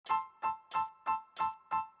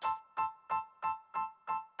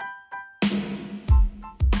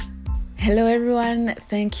Hello, everyone.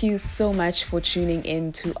 Thank you so much for tuning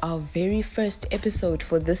in to our very first episode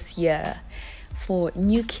for this year for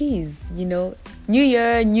New Keys. New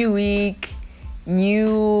year, new week,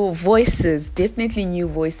 new voices, definitely new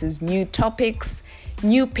voices, new topics,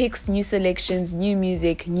 new picks, new selections, new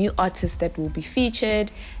music, new artists that will be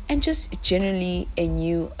featured, and just generally a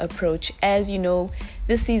new approach. As you know,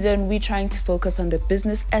 this season we're trying to focus on the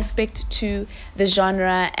business aspect to the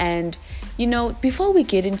genre. And before we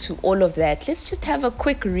get into all of that, let's just have a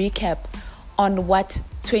quick recap on what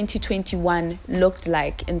 2021 looked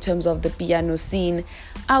like in terms of the piano scene.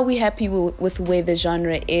 Are we happy with where the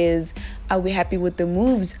genre is? Are we happy with the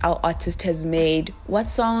moves our artist has made? What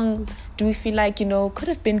songs do we feel like, could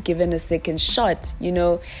have been given a second shot?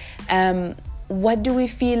 What do we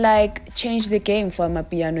feel like changed the game for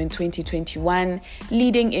Amapiano in 2021,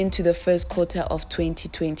 leading into the first quarter of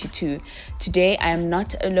 2022? Today, I am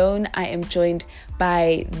not alone. I am joined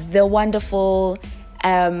by the wonderful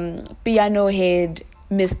piano head,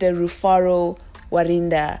 Mr. Rufaro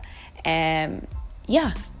Warinda.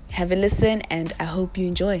 Have a listen and I hope you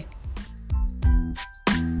enjoy.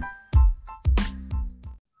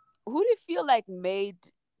 Who do you feel like made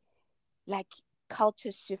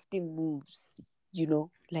culture shifting moves?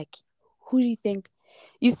 Like, who do you think?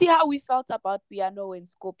 You see how we felt about piano when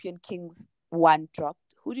Scorpion Kings 1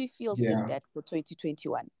 dropped? Who do you feel did that for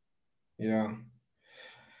 2021? Yeah.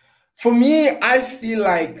 For me, I feel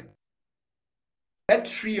like that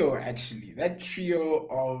trio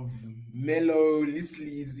of Mellow,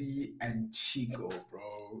 Lisleezy, and Chico,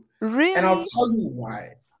 bro. Really? And I'll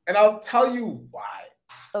tell you why.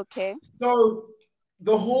 Okay. So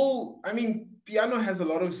the whole, piano has a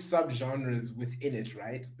lot of subgenres within it,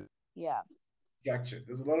 right? Yeah. Structure.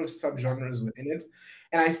 There's a lot of subgenres within it.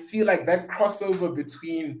 And I feel like that crossover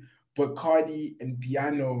between Bacardi and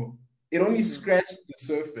piano, it only scratched the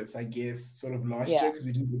surface, I guess, sort of last year because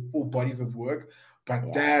we didn't get full bodies of work.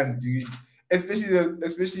 But damn, dude,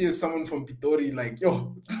 especially as someone from Pitori, like,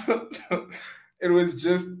 yo, it was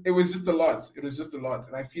just a lot. It was just a lot.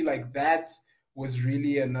 And I feel like that was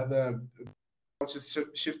really another culture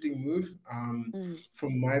shifting move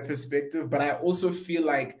from my perspective. But I also feel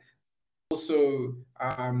like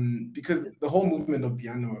because the whole movement of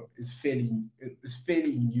piano is fairly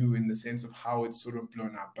new in the sense of how it's sort of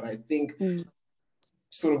blown up. But I think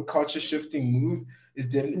sort of culture shifting move is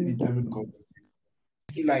definitely David Gold.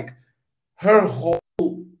 I feel like her whole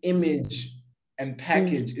image and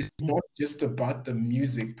package is not just about the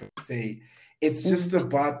music per se. It's just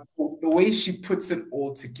about the way she puts it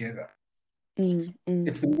all together. It's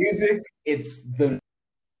the music, it's the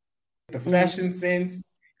fashion sense,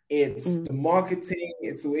 it's the marketing,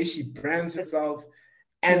 it's the way she brands herself.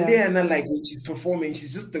 And then like when she's performing,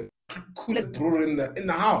 she's just the coolest bro in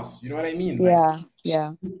the house. You know what I mean?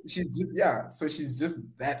 She's just so she's just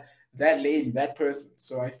that lady, that person.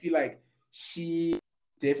 So I feel like she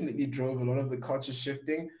definitely drove a lot of the culture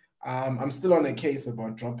shifting. I'm still on a case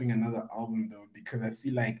about dropping another album though, because I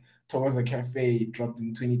feel like Thokoza Cafe dropped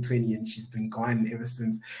in 2020 and she's been gone ever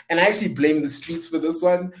since. And I actually blame the streets for this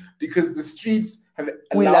one because the streets have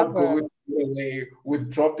allowed Gogo to get away with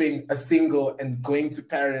dropping a single and going to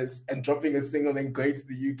Paris and dropping a single and going to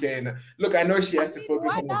the UK. And look, I know she has to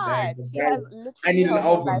focus on the bag, but guys, I need an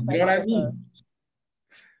album. You know what I mean?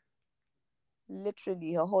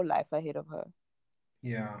 Literally her whole life ahead of her.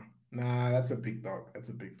 Yeah. Nah, that's a big dog.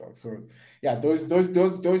 So yeah, those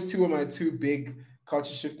two are my two big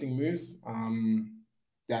culture shifting moves.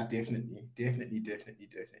 Yeah, definitely.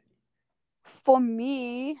 For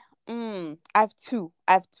me, I have two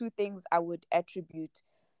things I would attribute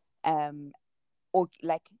or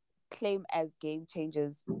like claim as game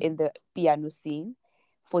changers in the piano scene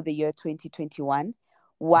for the year 2021.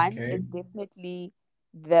 One is definitely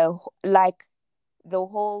the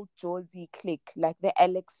whole Josie clique, like the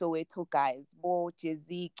Alex Soweto guys, Bo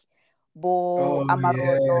Jezik, Bo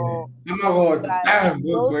Amaroto. Damn,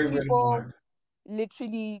 those people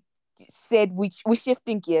literally said we're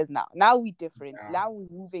shifting gears now. Now we're different. Now we're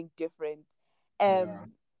moving different.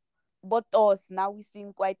 But us, now we're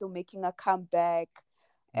seeing Kwaito making a comeback.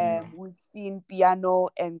 We've seen Piano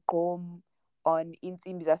and Gom on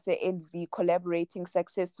Intimbizase Envy collaborating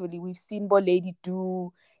successfully. We've seen Bo Lady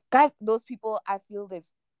do. Guys, those people, I feel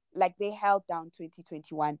they held down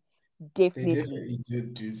 2021. Definitely. They definitely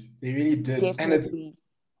did, dude. They really did. Definitely.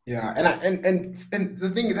 And the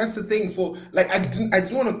thing, that's the thing for like I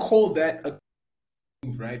didn't want to call that a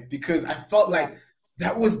move, right? Because I felt like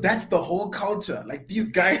that's the whole culture. Like these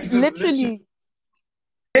guys literally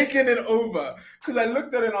taking it over. Because I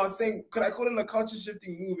looked at it and I was saying, could I call it a culture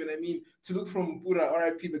shifting move? And I mean, to look from Pura,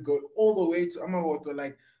 RIP the GOAT, all the way to Amawoto,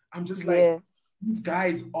 like I'm just like, these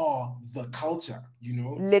guys are the culture, you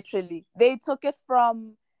know? Literally. They took it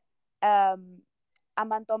from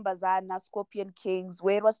Amantombazana, Scorpion Kings,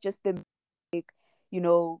 where it was just the music, you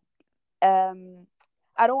know,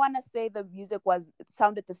 I don't want to say the music it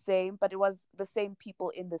sounded the same, but it was the same people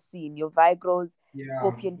in the scene. Your Vigros,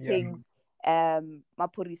 Scorpion Kings,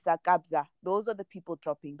 Mapurisa, Kabza. Those are the people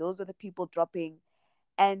dropping.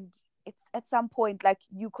 And it's at some point like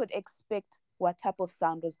you could expect what type of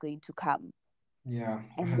sound was going to come. Yeah,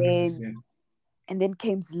 100%. And then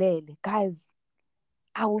came Zlele. Guys,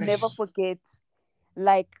 I will never forget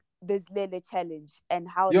like the Zlele challenge and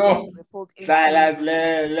how that rippled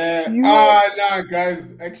into no,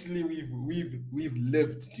 guys, actually we've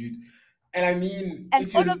lived, dude. And I mean, and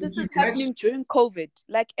all of this is happening during COVID.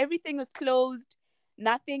 Like everything was closed,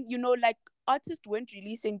 nothing, you know, like artists weren't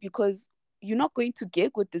releasing because you're not going to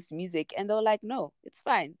gig with this music. And they were like, no, it's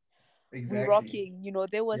fine. Exactly. We're rocking, you know,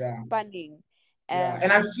 they were spanning.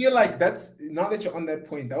 And I feel like that's, now that you're on that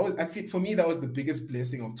point, for me, that was the biggest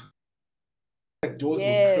blessing of like doors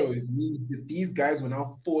were closed, means that these guys were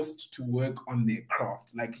now forced to work on their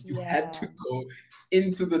craft. Like you had to go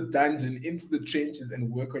into the dungeon, into the trenches and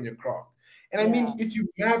work on your craft. And I mean, if you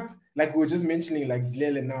map, like we were just mentioning, like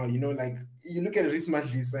Zlele now, you know, like you look at Riz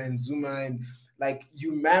Madlisa and Zuma, and like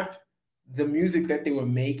you map the music that they were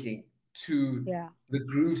making to the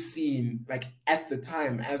groove scene, like at the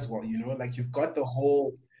time as well, you know, like you've got the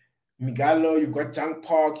whole Migalo, you've got Junk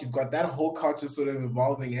Park, you've got that whole culture sort of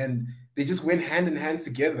evolving, and they just went hand in hand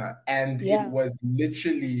together. And it was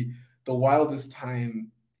literally the wildest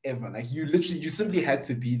time ever. Like you simply had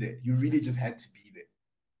to be there. You really just had to be there.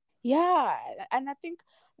 Yeah. And I think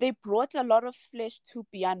they brought a lot of flesh to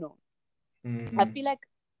piano. I feel like,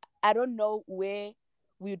 I don't know where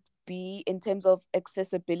we'd be in terms of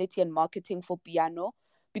accessibility and marketing for piano,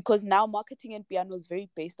 because now marketing in piano is very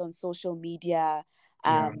based on social media,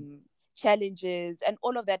 challenges and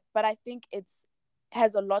all of that. But I think it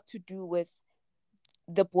has a lot to do with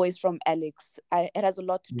the boys from Alex. It has a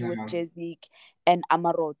lot to do with Jezik and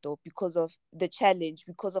Amaroto, because of the challenge,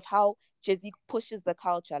 because of how Jezik pushes the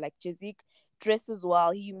culture. Like Jezik dresses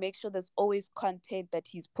well, he makes sure there's always content that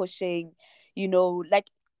he's pushing, you know, like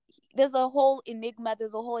there's a whole enigma,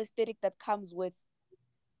 there's a whole aesthetic that comes with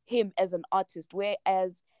him as an artist,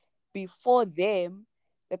 whereas before them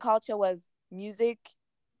the culture was music,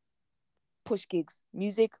 push gigs,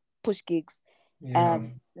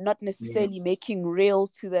 not necessarily making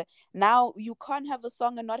reels to the. Now you can't have a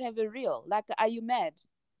song and not have a reel. Like, are you mad?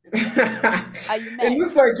 Are you mad?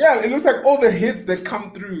 It looks like all the hits that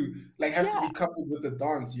come through like have to be coupled with the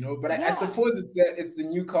dance, you know. But I suppose it's the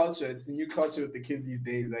new culture. It's the new culture with the kids these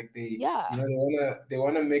days. Like they they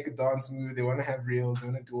wanna make a dance move, they wanna have reels, they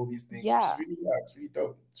wanna do all these things. Yeah. It's really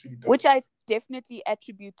dope. It's really dope. Which I definitely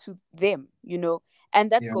attribute to them, you know.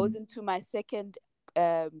 And that goes into my second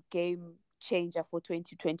game changer for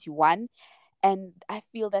 2021. And I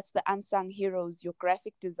feel that's the unsung heroes, your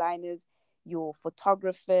graphic designers, your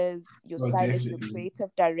photographers, your stylists, your creative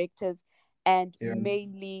directors, and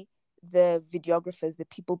mainly the videographers, the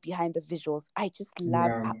people behind the visuals. I just love,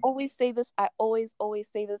 I always say this, I always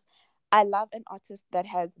say this, I love an artist that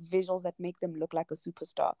has visuals that make them look like a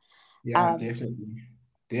superstar. Definitely.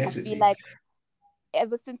 I feel like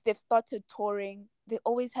ever since they've started touring, they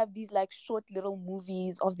always have these like short little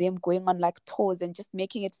movies of them going on like tours and just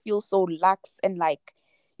making it feel so lax and like,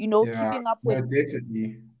 you know, keeping up with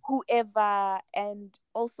whoever. And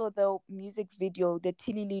also the music video, the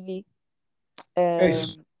Tililili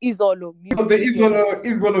Izolo music the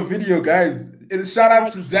Izolo video, guys. Shout out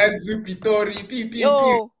to Zanzu Pitori.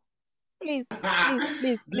 Yo, please.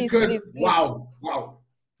 Wow.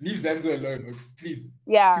 Leave Zanzu alone, please.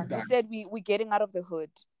 Yeah, we said we're getting out of the hood.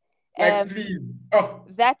 Like, please.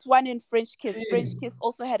 That one in French Kiss. French Kiss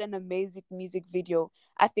also had an amazing music video.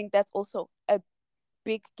 I think that's also a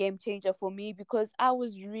big game changer for me, because I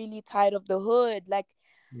was really tired of the hood. Like,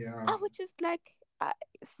 I would just like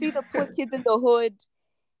see the poor kids in the hood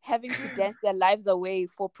having to dance their lives away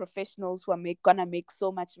for professionals who are gonna make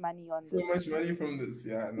so much money on this. So much money from this,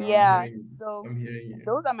 I'm hearing you.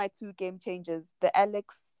 Those are my two game changers: the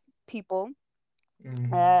Alex people,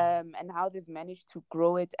 and how they've managed to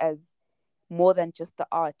grow it as more than just the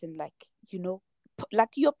art, and like, you know, like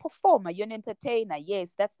you're a performer, you're an entertainer.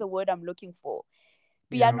 Yes, that's the word I'm looking for.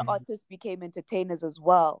 Piano artists became entertainers as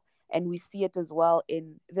well, and we see it as well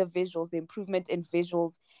in the visuals, the improvement in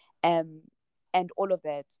visuals, and all of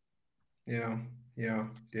that. Yeah,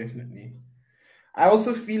 definitely. I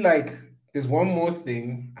also feel like there's one more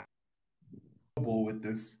thing with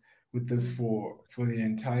this for the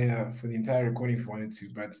entire recording if you wanted to,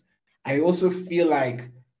 but I also feel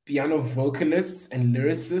like piano vocalists and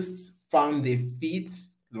lyricists found their feet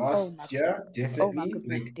last year, definitely. Oh my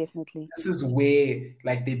goodness, like definitely. this is where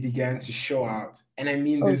like they began to show out. And I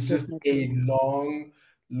mean, there's just a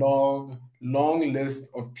long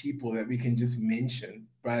list of people that we can just mention.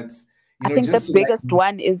 But you know, I think just the biggest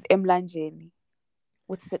one is Emlanjeni.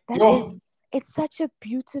 What's it? It's such a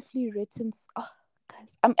beautifully written. Oh,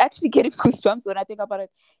 guys, I'm actually getting goosebumps when I think about it.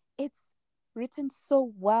 It's written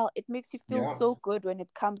so well. It makes you feel so good when it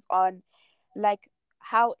comes on, like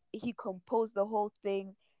how he composed the whole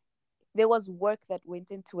thing. There was work that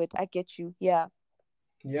went into it. I get you. Yeah.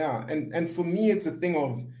 Yeah, and for me, it's a thing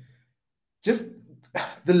of just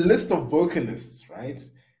the list of vocalists, right?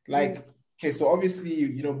 Like, okay, so obviously,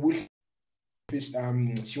 you know,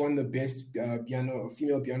 she won the best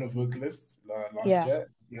female piano vocalist last year.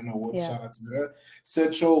 Piano Awards, shout out to her.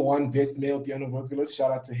 Central won best male piano vocalist,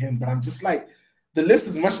 shout out to him. But I'm just like, the list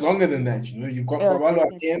is much longer than that. You know, you've got Babalo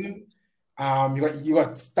M. You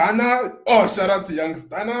got Stana. Oh, shout out to young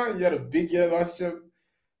Stana. You had a big year last year.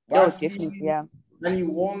 Basi, Nani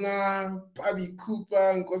Wonga, Pabi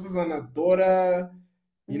Cooper, Nkosazana Dora,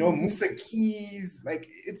 you know, Musa Keys. Like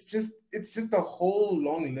it's just a whole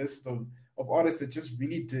long list of artists that just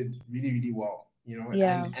really did really well, you know.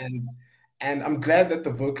 And I'm glad that the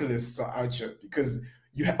vocalists are out here, because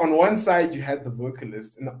you on one side you had the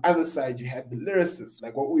vocalist, and the other side you had the lyricists,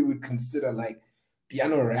 like what we would consider like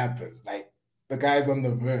piano rappers, like the guys on the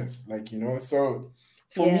verse, like, you know. So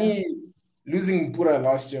for me, losing Mpura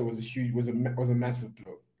last year was a massive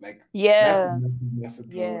blow, like massive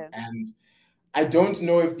blow. And I don't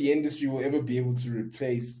know if the industry will ever be able to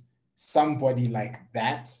replace somebody like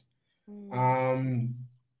that.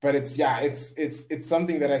 But it's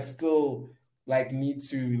something that I still like need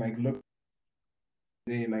to like look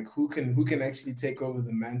at, like who can actually take over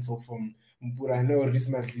the mantle from Mpura. I know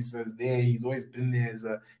Risma Lisa is there; he's always been there as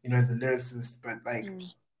a lyricist, but like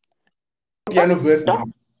piano verse now.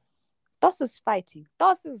 Dos is fighting.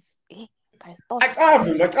 Dos is guys. I have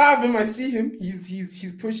him. I see him.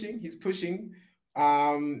 He's pushing.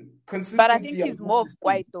 Consistency. But I think he's more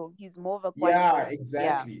quiet though. He's more of a quiet. Yeah,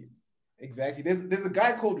 exactly. Exactly. There's a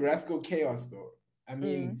guy called Rascal Chaos though. I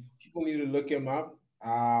mean, people need to look him up.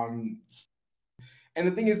 And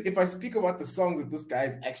the thing is, if I speak about the songs that this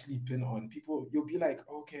guy's actually been on, you'll be like,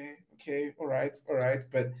 okay, all right.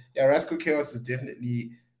 But yeah, Rascal Chaos is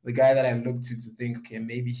definitely the guy that I look to think, okay,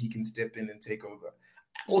 maybe he can step in and take over.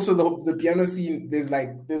 Also, the piano scene, there's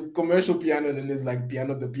commercial piano, and then there's like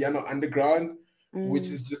the piano underground, which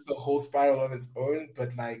is just a whole spiral on its own.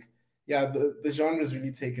 But like, yeah, the genre is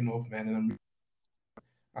really taken off, man, and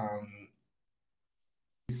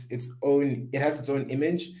it has its own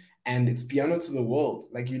image, and it's piano to the world.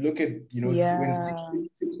 Like you look at, you know, when Secret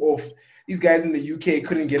took off, these guys in the UK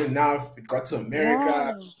couldn't get enough. It got to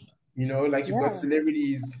America, you know, like you've got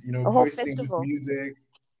celebrities, you know, posting this music.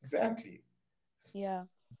 Exactly. Yeah.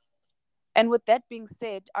 And with that being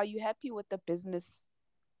said, are you happy with the business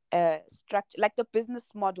structure, like the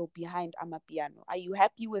business model behind Amapiano? Are you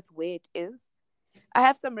happy with where it is? I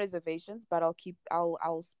have some reservations, but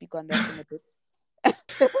I'll speak on that in a bit.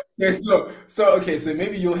 Yeah, so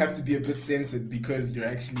maybe you'll have to be a bit censored, because you're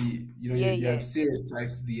actually, you know, you have serious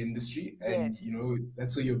ties to the industry, and you know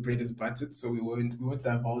that's where your bread is buttered. So we won't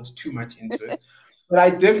divulge too much into it. But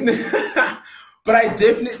I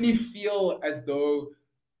definitely feel as though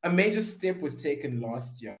a major step was taken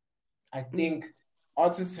last year. I think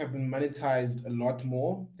artists have been monetized a lot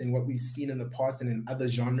more than what we've seen in the past and in other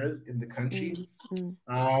genres in the country.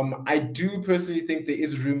 I do personally think there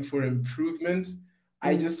is room for improvement.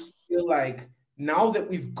 I just feel like now that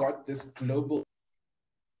we've got this global,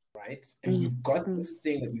 right, and we've got this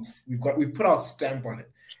thing that we've put our stamp on it,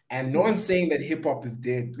 and no one's saying that hip hop is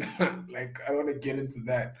dead. Like, I don't want to get into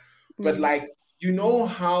that, but like, you know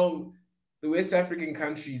how the West African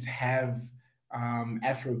countries have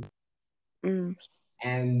Afro,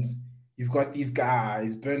 and you've got these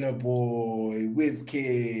guys, Burna Boy,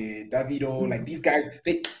 Wizkid, Davido, like these guys,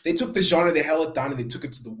 they took the genre, they held it down, and they took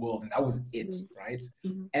it to the world, and that was it, right?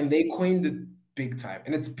 And they coined it big time,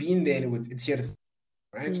 and it's been there, and it's here to stay,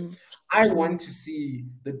 right? I want to see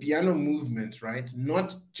the piano movement, right,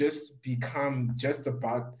 not just become just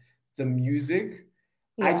about the music.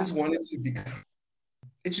 I just want it to become,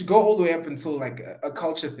 it should go all the way up until like a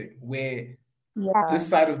culture thing, where this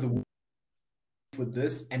side of the world for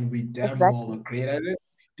this, and we damn well are great at it,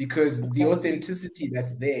 because the authenticity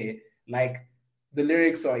that's there, like the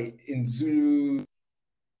lyrics are in Zulu,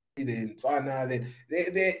 in Tswana,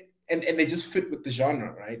 and they just fit with the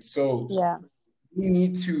genre, right? So we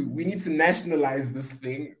need to nationalize this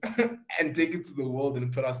thing and take it to the world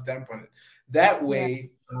and put our stamp on it. That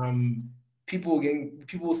way, people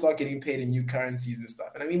will start getting paid in new currencies and stuff.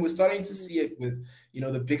 And I mean, we're starting to see it with, you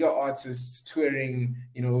know, the bigger artists touring,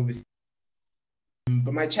 you know, overseas.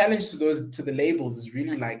 But my challenge to the labels is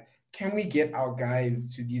really like, can we get our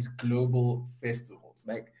guys to these global festivals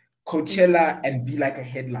like Coachella and be like a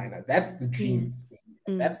headliner? That's the dream.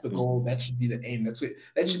 That's the goal. That should be the aim. That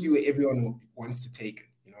should be where everyone wants to take it,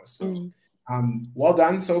 you know. So well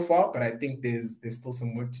done so far, but I think there's still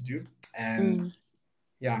some work to do. And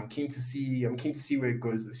yeah, I'm keen to see where it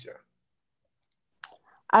goes this year.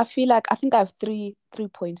 I think I have three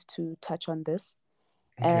points to touch on this.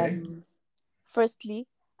 Okay. Firstly,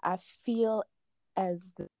 I feel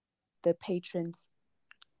as the patrons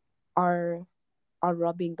are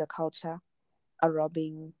robbing the culture, are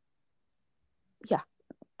robbing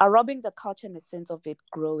the culture in the sense of it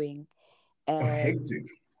growing. Hectic.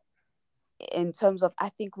 In terms of, I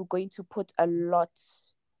think we're going to put a lot.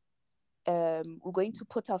 We're going to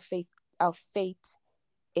put our fate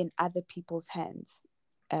in other people's hands,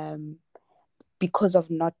 because of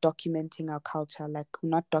not documenting our culture, like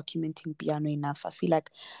not documenting piano enough. I feel like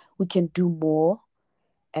we can do more.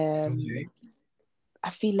 Okay. I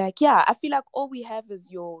feel like all we have is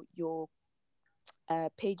your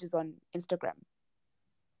pages on Instagram.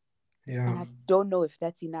 Yeah. And I don't know if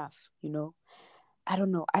that's enough, you know. I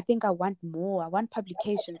don't know. I think I want more. I want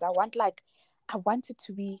publications. I want it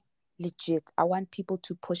to be legit. I want people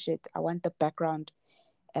to push it. I want the background,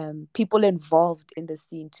 people involved in the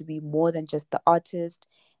scene to be more than just the artist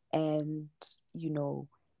and, you know,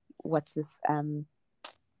 what's this,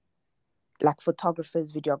 like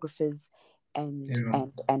photographers, videographers, and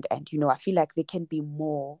you know, I feel like there can be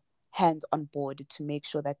more hands on board to make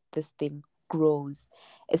sure that this thing grows,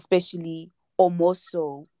 especially, or more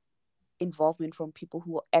so, involvement from people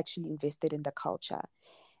who are actually invested in the culture.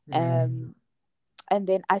 And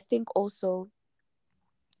then I think also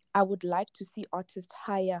I would like to see artists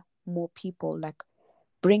hire more people, like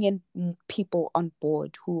bring in people on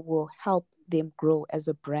board who will help them grow as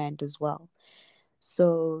a brand as well.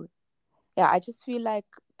 So yeah, I just feel like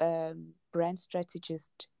brand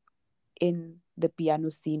strategist in the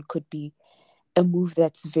piano scene could be a move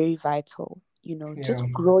that's very vital. You know, just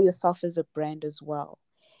grow yourself as a brand as well,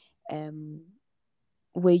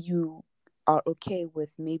 where you are okay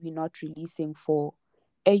with maybe not releasing for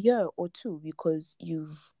a year or two because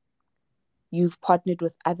you've partnered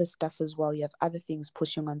with other stuff as well. You have other things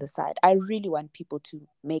pushing on the side. I really want people to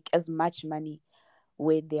make as much money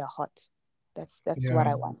when they are hot. That's what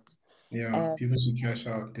I want. Yeah, people should cash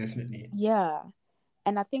out, definitely. Yeah.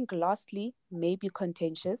 And I think lastly, maybe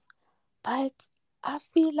contentious, but I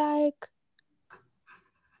feel like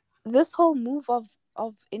this whole move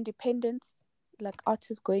of independence, like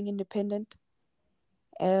artists going independent,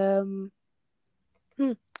 I'm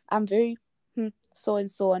very so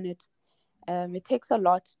and so on it. It takes a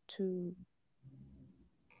lot to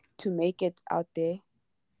make it out there.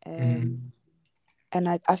 And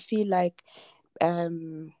I feel like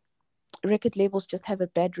record labels just have a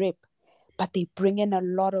bad rep, but they bring in a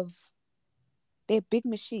lot of, they're big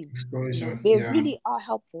machines. Exposure. You know, they really are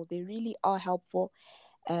helpful. They really are helpful.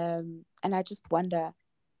 And I just wonder,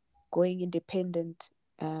 going independent,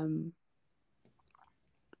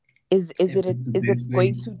 is it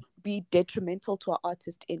going to be detrimental to our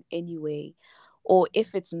artist in any way? Or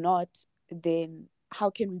if it's not, then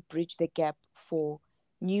how can we bridge the gap for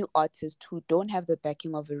new artists who don't have the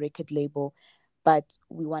backing of a record label, but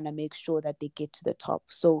we want to make sure that they get to the top?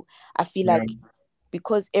 So I feel like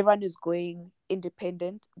because everyone is going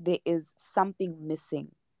independent, there is something missing.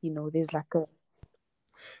 You know, there's like a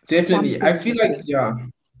definitely. I feel like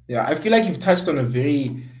I feel like you've touched on a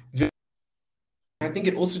very, I think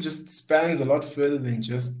it also just spans a lot further than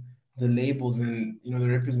just the labels and, you know, the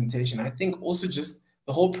representation. I think also just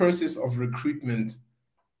the whole process of recruitment.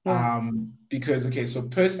 Because okay, so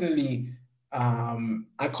personally,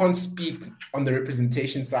 I can't speak on the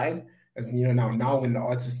representation side, as you know, now when the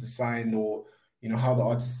artist is signed, or you know how the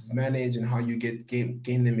artist is managed and how you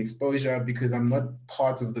gain them exposure, because I'm not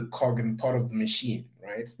part of the cog and part of the machine,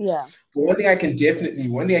 right? Yeah. But one thing I can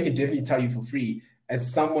definitely tell you for free,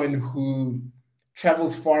 as someone who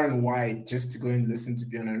travels far and wide just to go and listen to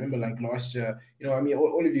piano. I remember like last year, you know, I mean,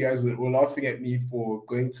 all of you guys were laughing at me for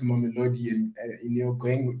going to Mamelodi and you know,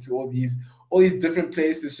 going to all these different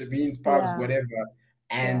places, Shabin's pubs, whatever,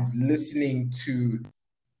 and listening to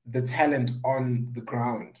the talent on the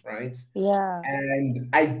ground, right? Yeah. And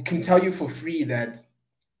I can tell you for free that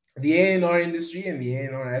the A&R industry and the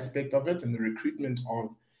A&R aspect of it and the recruitment of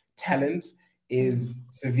talent is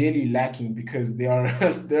severely lacking, because there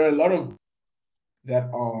are a lot of that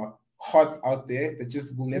are hot out there that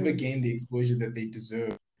just will never gain the exposure that they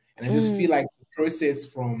deserve. And I just feel like the process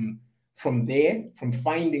from there, from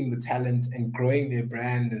finding the talent and growing their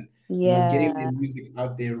brand and getting their music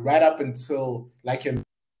out there, right up until like your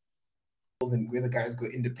and whether guys go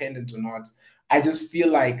independent or not, I just feel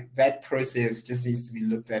like that process just needs to be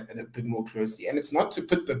looked at a bit more closely. And it's not to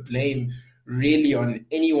put the blame really on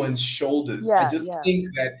anyone's shoulders. I just think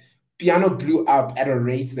that piano blew up at a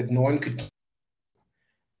rate that no one could.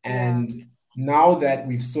 And now that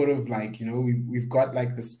we've sort of like, we've got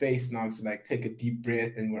like the space now to like take a deep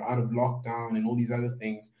breath and we're out of lockdown and all these other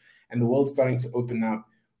things, and the world's starting to open up,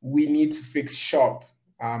 we need to fix shop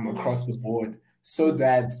across the board so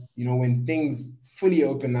that, when things fully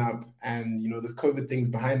open up and, the COVID things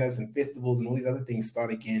behind us and festivals and all these other things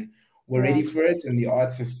start again, we're ready for it. And the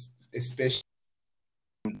artists especially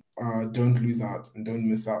don't lose out and don't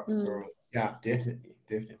miss out. So yeah, definitely.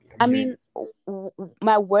 I mean,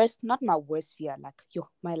 not my worst fear, like,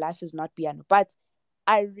 my life is not piano, but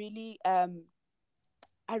I really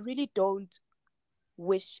don't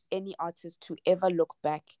wish any artist to ever look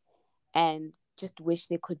back and just wish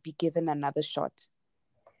they could be given another shot.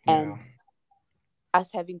 And us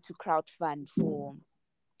having to crowdfund for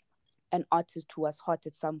an artist who was hot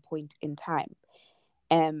at some point in time.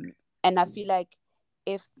 And I feel like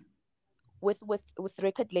if with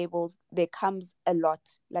record labels, there comes a lot,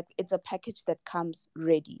 like it's a package that comes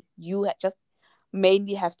ready. You just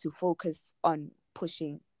mainly have to focus on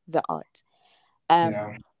pushing the art.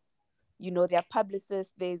 There are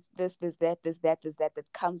publicists, there's this, there's that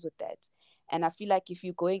comes with that. And I feel like if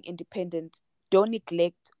you're going independent, don't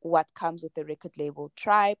neglect what comes with the record label.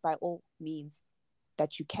 Try by all means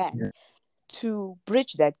that you can to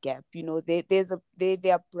bridge that gap.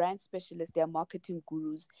 There are brand specialists, there are marketing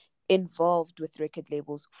gurus involved with record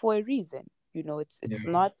labels for a reason. It's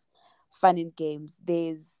not fun and games.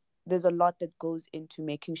 There's a lot that goes into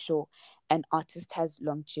making sure an artist has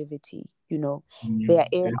longevity. There are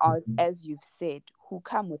A&Rs, as you've said, who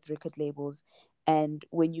come with record labels, and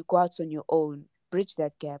when you go out on your own, bridge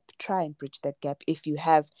that gap. Try and bridge that gap if you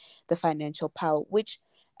have the financial power, which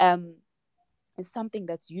is something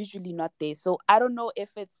that's usually not there. So I don't know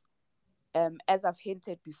if it's as I've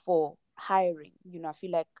hinted before, hiring. I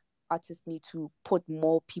feel like artists need to put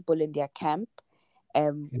more people in their camp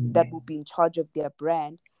that will be in charge of their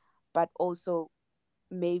brand, but also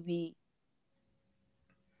maybe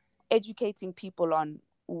educating people on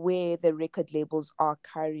where the record labels are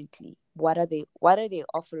currently. What are their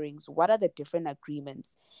offerings? What are the different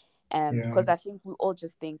agreements? Because I think we all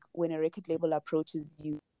just think when a record label approaches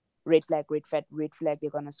you, red flag, they're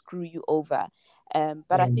gonna screw you over.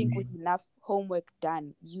 But I think with enough homework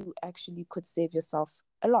done, you actually could save yourself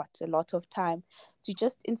a lot of time to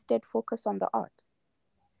just instead focus on the art.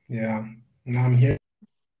 Yeah, no, I'm here.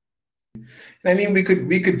 I mean, we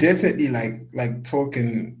could definitely like talk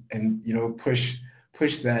and push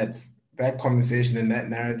that conversation and that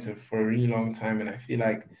narrative for a really long time. And I feel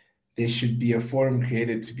like there should be a forum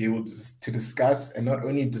created to be able to discuss, and not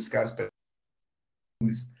only discuss, but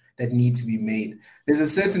that need to be made. There's a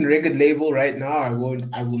certain record label right now, I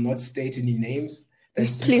will not state any names,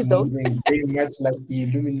 that's just moving very much like the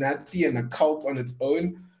Illuminati and a cult on its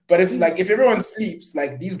own. But if everyone sleeps,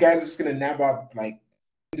 like, these guys are just gonna nab up like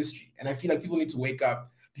industry. And I feel like people need to wake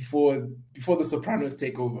up before the Sopranos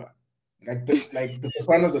take over. Like the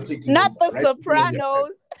Sopranos are taking not over, the right?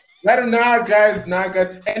 Sopranos. Nah, guys.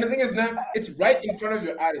 And the thing is, now it's right in front of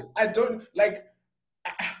your eyes. I don't like.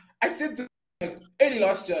 I said this early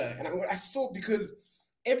last year, and I saw, because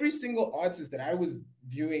every single artist that I was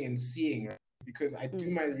viewing and seeing, right, because I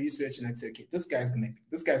do my research and I say, okay, this guy's gonna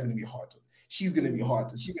be hot. She's gonna be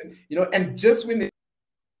hot. She's and just when they're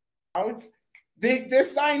out, they're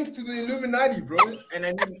signed to the Illuminati, bro. And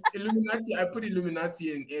I mean, Illuminati, I put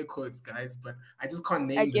Illuminati in air quotes, guys, but I just can't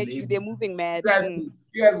name. I get you. They're moving mad. You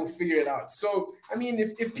guys will figure it out. So I mean,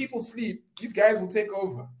 if people sleep, these guys will take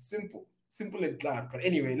over. Simple and clear. But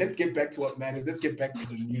anyway, let's get back to what matters. Let's get back to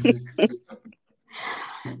the music.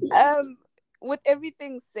 With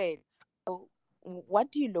everything said, what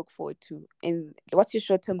do you look forward to? And what's your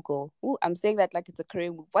short-term goal? Ooh, I'm saying that like it's a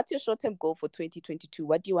career move. What's your short-term goal for 2022?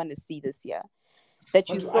 What do you want to see this year that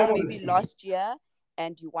you saw maybe last year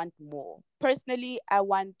and you want more? Personally, I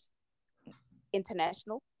want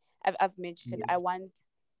international. I've mentioned, I want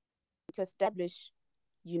to establish,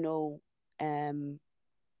 how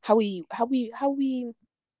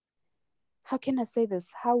can I say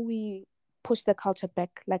this? How we push the culture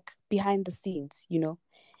back, like behind the scenes,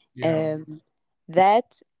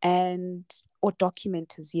 that, or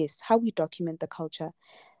documenters, yes, how we document the culture,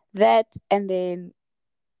 that, and then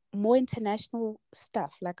more international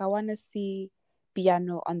stuff. Like I want to see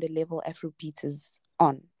piano on the level Afrobeat is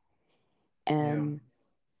on.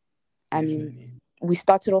 I mean, we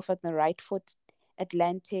started off at the right foot,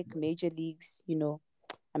 Atlantic, major leagues, you know,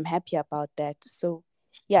 I'm happy about that. So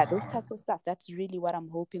yeah, those types of stuff, that's really what I'm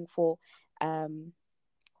hoping for.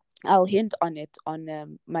 I'll hint on it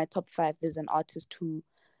on my top 5. There's an artist who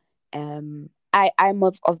I'm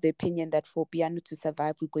of the opinion that for piano to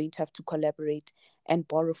survive, we're going to have to collaborate and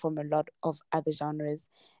borrow from a lot of other genres.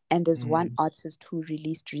 And there's one artist who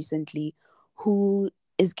released recently who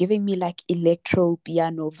is giving me like electro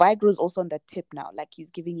piano. Vigro's also on that tip now. Like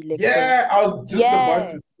he's giving electro. Yeah, I was just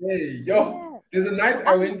about to say, there's a night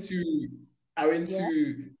I went to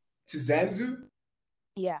Zanzu.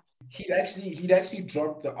 Yeah. He'd actually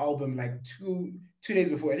dropped the album like two days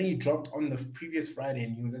before. I think he dropped on the previous Friday,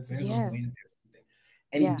 and he was at Zanzu on Wednesday or something.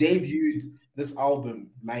 And he debuted this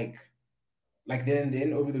album like then and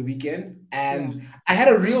then over the weekend. And I had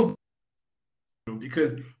a real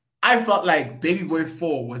because I felt like Baby Boy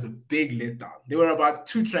 4 was a big letdown. There were about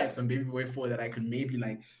 2 tracks on Baby Boy 4 that I could maybe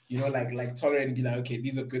like tolerate and be like, okay,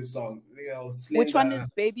 these are good songs. Which one is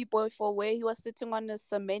Baby Boy 4, where he was sitting on a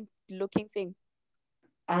cement looking thing?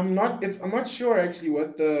 I'm not sure actually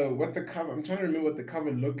what the cover. I'm trying to remember what the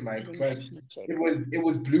cover looked like, but it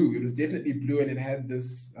was blue. It was definitely blue, and it had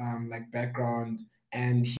this like background.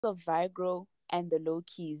 And Vigro and the Low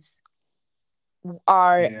Keys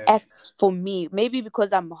are acts for me, maybe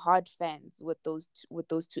because I'm hard fans with those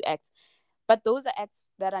 2 acts, but those are acts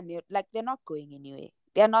that are like they're not going anywhere.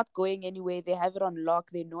 They have it on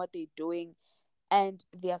lock. They know what they're doing, and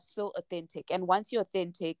they are so authentic. And once you're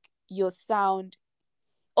authentic, your sound,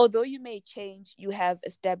 although you may change, you have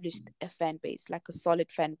established a fan base, like a solid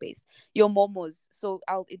fan base. Your Momos, so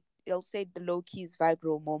I'll say the Low Keys,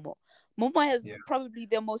 Vigro, Momo has probably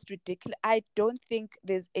the most ridiculous. I don't think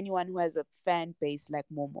there's anyone who has a fan base like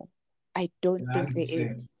Momo. I don't think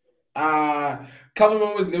there is. Calvin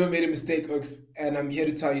Momo's never made a mistake, Oaks, and I'm here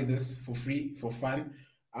to tell you this for free, for fun.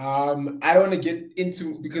 I don't want to get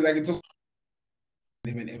into, because I can talk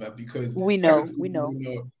never ever, because we know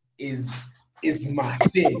is my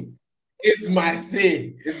thing. It's my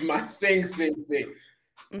thing. It's my thing.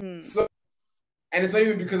 So, and it's not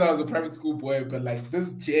even because I was a private school boy, but like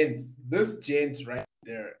this gent right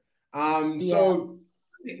there. So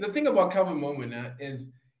the thing about Calvin Momo is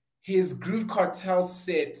his Groove Cartel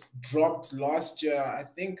set dropped last year, I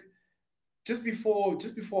think just before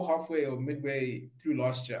halfway or midway through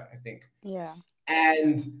last year, I think. Yeah.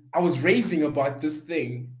 And I was raving about this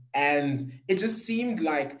thing, and it just seemed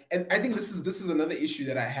like, and I think this is another issue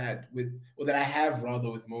that I had with, or that I have rather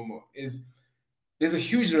with Momo, is there's a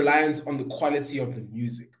huge reliance on the quality of the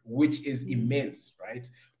music, which is immense, right?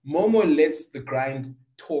 Momo lets the grind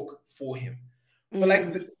talk for him. But like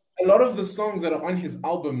a lot of the songs that are on his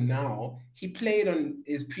album now, he played on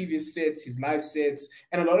his previous sets, his live sets,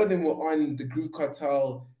 and a lot of them were on the Groove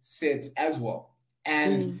Cartel set as well.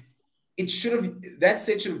 And that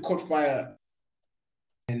set should have caught fire,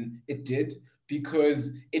 and it did,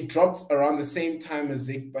 because it dropped around the same time as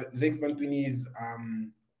Zakes Bantwini's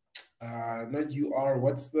not UR.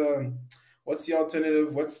 What's the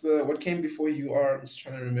alternative? What came before UR? I'm just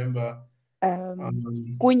trying to remember.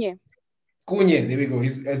 Kunye. There we go.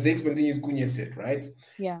 His Zakes Bantwini's Kunye set, right?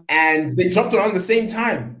 Yeah. And they dropped around the same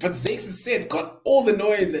time, but Zakes' set got all the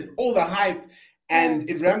noise and all the hype, and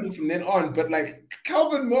it rambled from then on. But like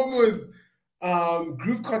Calvin Momo's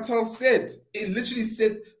Groove Cartel set, it literally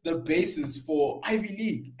set the basis for Ivy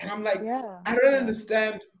League. And I'm like, I don't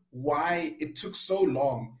understand why it took so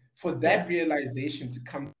long for that realization to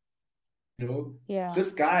come. You know,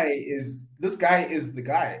 this guy is the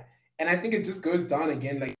guy. And I think it just goes down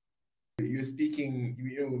again, like you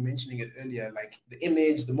were mentioning it earlier, like the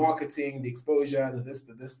image, the marketing, the exposure, the this,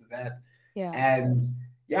 the that. Yeah. And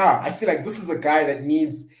I feel like this is a guy that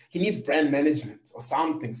needs brand management or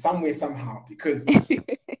something, some way, somehow, because you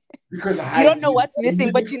don't know what's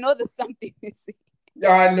missing, but you know there's something missing.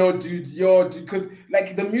 Yeah, I know, dude. Because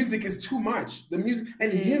like the music is too much. The music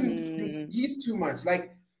and he's too much.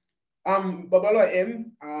 Like Babalo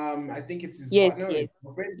M, I think it's his partner. Yes.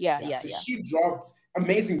 Yeah. So she dropped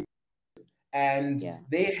amazing, and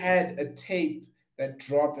they had a tape that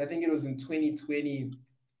dropped, I think it was in 2020,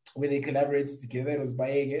 where they collaborated together. It was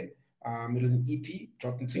Baege. It was an EP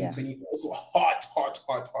dropped in 2020. Also hot.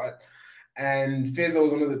 And Feza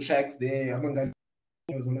was one of the tracks there. Amanga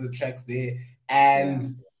was one of the tracks there. And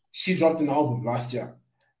she dropped an album last year.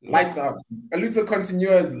 Lights Out. Aluta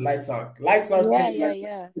Continuous, Lights Out.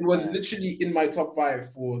 It was literally in my top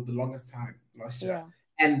 5 for the longest time last year.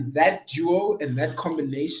 And that duo and that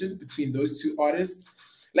combination between those two artists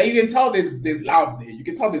like you can tell there's love there. You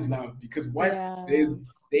can tell there's love because Yeah.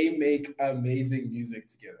 they make amazing music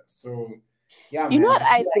together. So yeah, You know man. what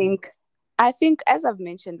I think? I think, as I've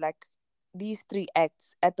mentioned, like these three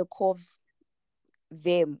acts at the core of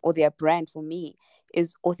them or their brand for me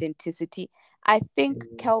is authenticity. I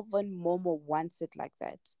think Kelvin Momo wants it like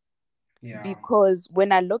that. Yeah. Because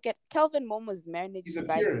when I look at Kelvin Momo's managed He's a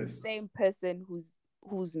by the purist. same person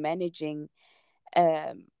who's managing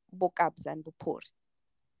Bokabs and Bopor.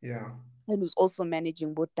 Yeah. And who's also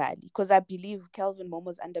managing Botali. Because I believe Kelvin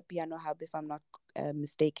Momo's under Piano Hub, if I'm not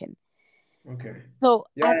mistaken. Okay. So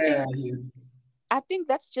yeah, he is. I think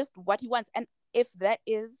that's just what he wants. And if that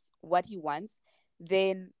is what he wants,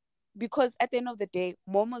 then because at the end of the day,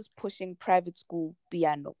 Momo's pushing private school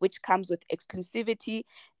piano, which comes with exclusivity.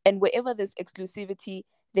 And wherever there's exclusivity,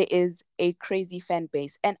 there is a crazy fan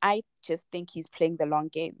base. And I just think he's playing the long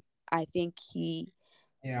game. I think he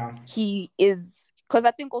is, because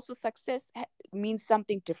I think also success means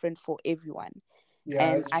something different for everyone. Yeah,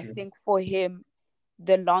 and that's I true. think for him,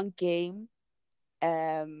 the long game,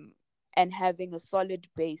 and having a solid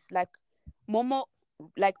base, like Momo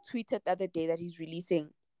like tweeted the other day that he's releasing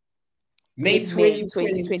May in May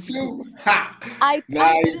 2022. 2022. Ha! I He's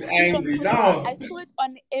didn't see it on angry Twitter. now. I saw it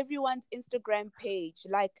on everyone's Instagram page,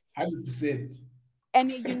 like 100%.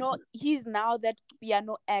 And you know, he's now that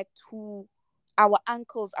piano act who our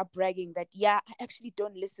uncles are bragging that, yeah, I actually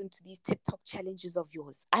don't listen to these TikTok challenges of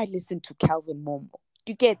yours. I listen to Calvin Momo.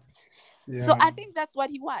 Do you get? Yeah. So I think that's what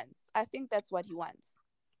he wants.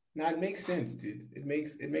 No, it makes sense, dude. It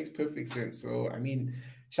makes perfect sense. So I mean,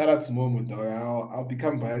 shout out to Momo, though. I'll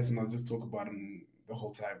become biased and I'll just talk about him the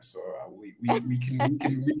whole time. So we can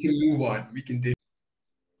move on. We can.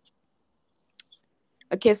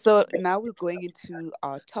 Okay, so now we're going into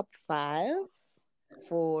our top 5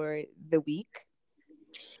 for the week.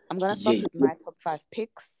 I'm gonna start with my top 5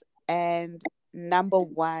 picks, and number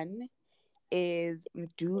 1 is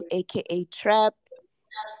Mdu, aka Trap,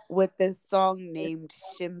 with the song named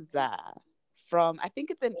Shimza from, I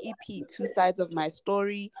think it's an EP, Two Sides of My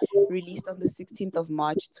Story, released on the 16th of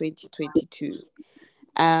March 2022.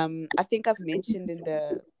 I think I've mentioned in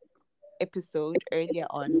the episode earlier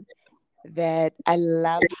on that I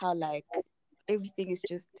love how like everything is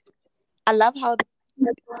just, I love how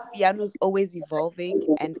piano's always evolving,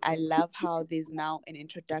 and I love how there's now an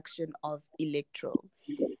introduction of electro.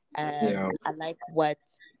 I like what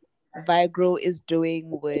Vigro is doing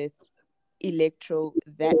with electro,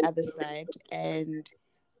 that other side, and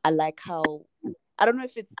I like how, I don't know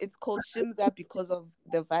if it's called Shimza because of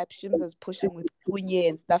the vibe Shimza's pushing with Kunye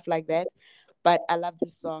and stuff like that, but I love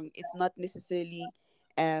this song. It's not necessarily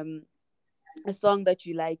a song that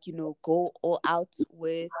you like, you know, go all out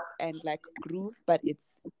with and like groove, but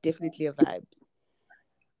it's definitely a vibe.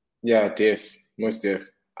 Yeah, most def.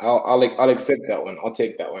 I'll accept that one. I'll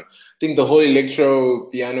take that one. I think the whole electro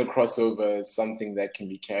piano crossover is something that can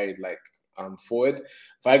be carried like forward.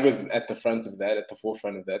 Vigra's at the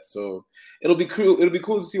forefront of that. So it'll be cool. It'll be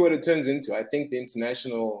cool to see what it turns into. I think the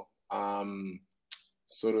international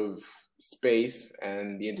sort of space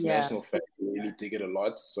and the international fans really dig it a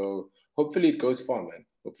lot. So hopefully it goes far, man.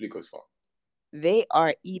 Hopefully it goes far. They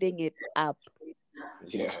are eating it up.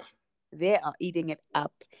 Yeah. They are eating it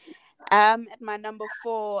up. At my number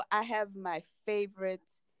 4, I have my favorite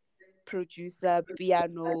producer,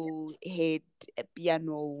 piano head,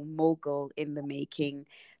 piano mogul in the making,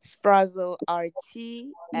 Sprazo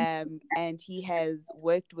RT, and he has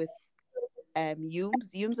worked with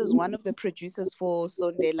Yumes. Yumes is one of the producers for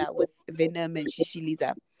Sondela with Venom and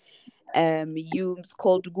Shishiliza. Yumes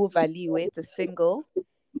called Guvaliwe. It's a single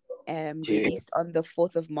released on the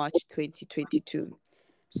 4th of March 2022.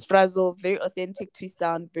 Sprazo, very authentic to his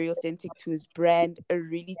sound, very authentic to his brand, a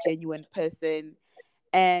really genuine person.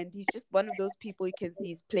 And he's just one of those people you can see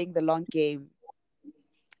he's playing the long game.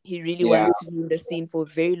 He really wants to be in the scene for a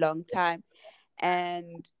very long time.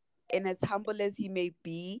 And as humble as he may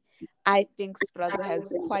be, I think Sprazo has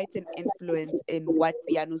quite an influence in what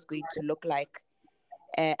piano is going to look like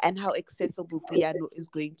and how accessible piano is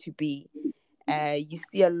going to be. You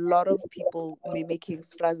see a lot of people mimicking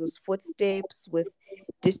Sprazo's footsteps with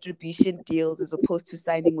distribution deals as opposed to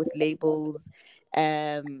signing with labels,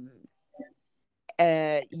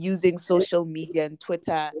 using social media and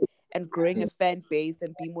Twitter and growing a fan base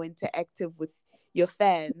and be more interactive with your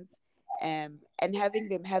fans, and having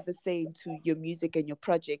them have a say into your music and your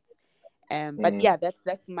projects. But yeah,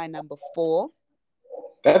 that's my number 4.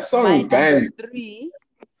 That song my bangs. Number 3,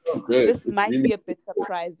 good. This might be a bit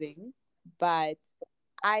surprising, but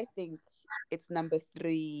I think it's number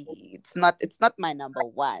 3. It's not my number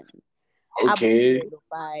 1. Okay. Abongelo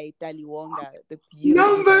by Daliwonga, the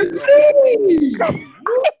beautiful Number Daliwonga. 3.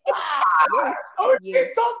 Yes, Okay,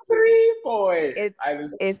 yes. top 3, boy.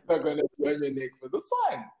 It's not gonna burn your neck for this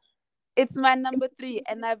one. it's my number 3,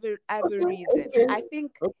 and I have a reason. Okay. I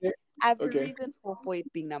think Okay. I have a reason for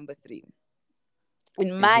it being number 3.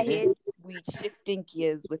 In my head, we're shifting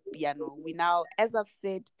gears with piano. We now, as I've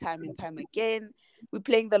said time and time again, we're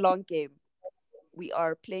playing the long game. We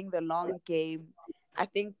are playing the long game. I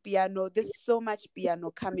think piano, there's so much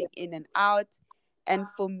piano coming in and out. And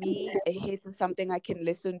for me, a hit is something I can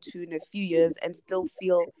listen to in a few years and still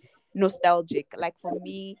feel nostalgic. Like for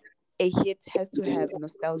me, a hit has to have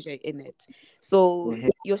nostalgia in it. So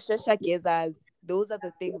your Shesha Gezas, those are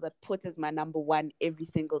the things that put as my number 1 every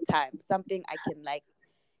single time. Something I can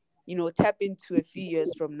tap into a few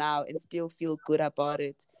years from now and still feel good about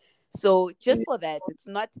it. So just for that, it's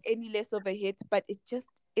not any less of a hit, but it just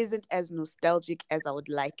isn't as nostalgic as I would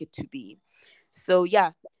like it to be. So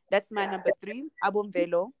yeah, that's my number 3.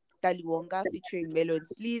 Abongelo, Daliwonga featuring Melo and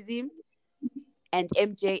Sleazy. And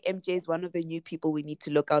MJ is one of the new people we need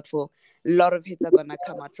to look out for. A lot of hits are gonna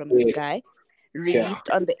come out from this guy. Released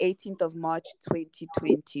on the 18th of March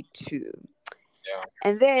 2022.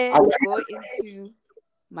 And then go into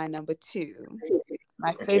my number 2.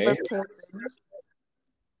 My favorite person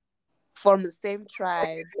from the same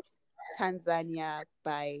tribe, Tanzania,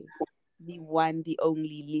 by the one, the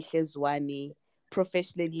only Lihle Zwane,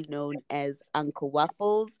 professionally known as Uncle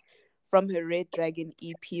Waffles, from her Red Dragon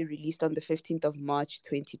EP released on the 15th of March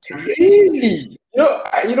 2020. Really?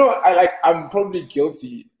 I'm probably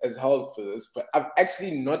guilty as hell for this, but I've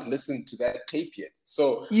actually not listened to that tape yet.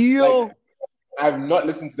 So I've not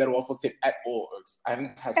listened to that Waffles tape at all. I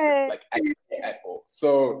haven't touched it at all.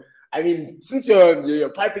 So I mean, since you're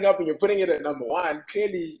piping up and you're putting it at number 1,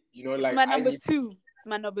 clearly, it's my number 2. It's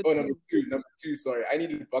my number 2. Oh, number two. Sorry, I need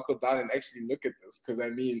to buckle down and actually look at this because I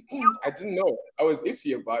mean, I didn't know. I was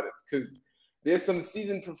iffy about it because there's some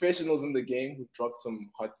seasoned professionals in the game who dropped some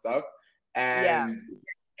hot stuff, and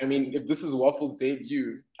I mean, if this is Waffles'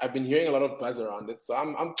 debut, I've been hearing a lot of buzz around it, so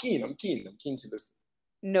I'm keen. I'm keen to listen.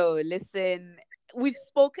 No, listen. We've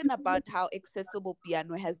spoken about how accessible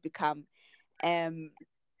piano has become, and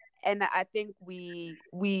I think we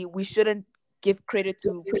shouldn't give credit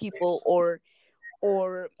to people or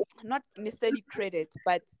not necessarily credit,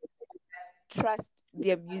 but trust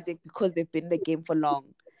their music because they've been in the game for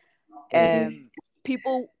long.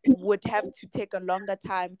 People would have to take a longer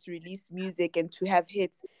time to release music and to have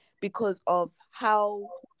hits because of how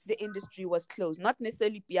the industry was closed. Not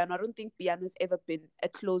necessarily piano. I don't think piano has ever been a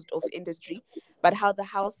closed off industry, but how the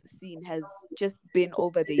house scene has just been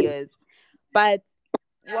over the years. But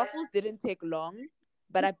Waffles didn't take long,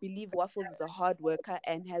 but I believe Waffles is a hard worker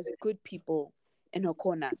and has good people in her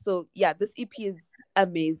corner. So yeah, this EP is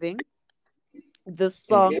amazing. This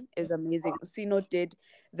song is amazing. Sino did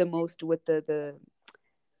the most with the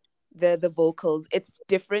vocals. It's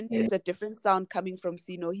different. It's a different sound coming from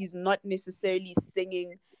Sino. He's not necessarily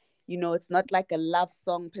singing, it's not like a love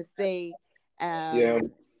song per se.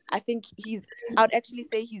 I think I would actually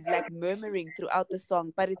say he's like murmuring throughout the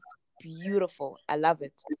song, but it's beautiful. I love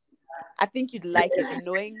it. I think you'd like it.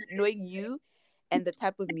 Knowing you and the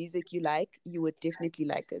type of music you like, you would definitely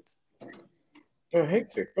like it. Oh,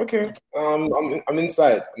 hectic. Okay. I'm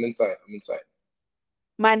inside.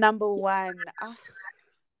 My number 1,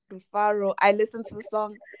 Rufaro. I listen to the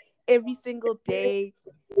song every single day.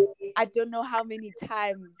 I don't know how many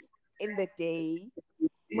times in the day.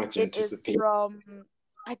 Much it is from,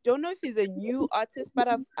 I don't know if he's a new artist, but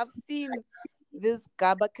I've seen this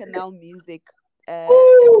Gaba Canal music.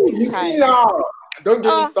 You see now. Don't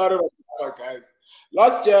get me started on Gaba, guys.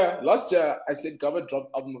 Last year, I said Gaba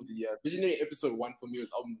dropped album of the year. Visionary episode 1 for me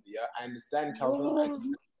was album of the year. I understand Calvin.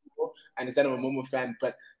 I understand I'm a Momo fan,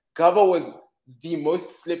 but Gaba was the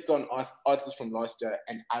most slept on artist from last year,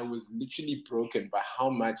 and I was literally broken by how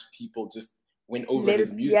much people just went over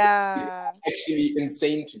his music. It's actually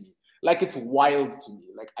insane to me. Like, it's wild to me.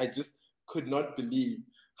 Like, I just could not believe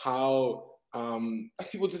how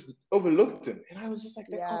people just overlooked him, and I was just like,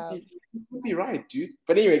 that can't be right, dude.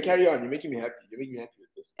 But anyway, carry on. You're making me happy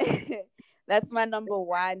with this. That's my number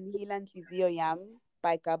 1, Hila Nhliziyou Yam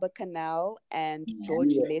by Gaba Canal and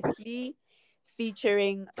George Leslie,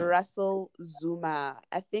 featuring Russell Zuma.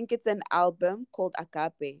 I think it's an album called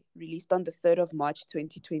Agape, released on the 3rd of March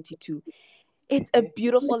 2022. It's a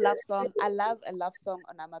beautiful love song. I love a love song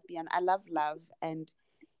on Amapiano. I love love, and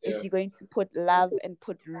if you're going to put love and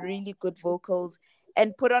put really good vocals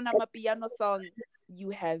and put on a piano song, you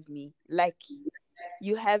have me. Like,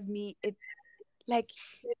 you have me. It, like,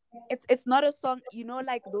 it's not a song, you know,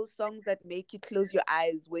 like those songs that make you close your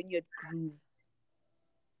eyes when you're at groove.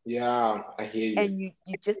 Yeah, I hear you. And you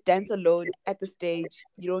just dance alone at the stage.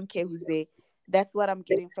 You don't care who's there. That's what I'm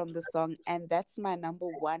getting from the song, and that's my number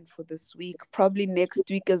one for this week. Probably next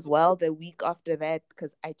week as well, the week after that,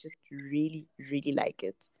 because I just really, really like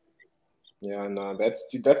it. Yeah, no,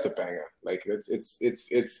 that's a banger. Like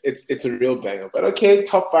it's a real banger. But okay,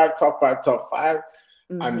 top five.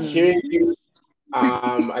 Mm-hmm. I'm hearing you.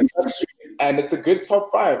 I trust you, and it's a good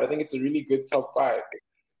top five. I think it's a really good top five.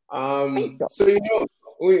 So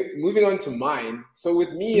moving on to mine. So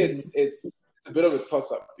with me, it's a bit of a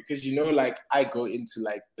toss up because like I go into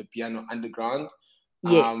like the piano underground.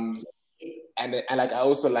 Yes. And like I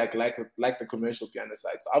also like the commercial piano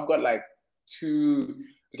side. So I've got like two.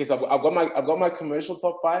 Okay, so I've got my commercial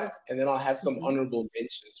top five, and then I'll have some honorable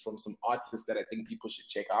mentions from some artists that I think people should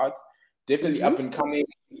check out. Definitely up and coming.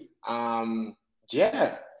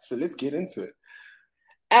 Yeah. So let's get into it.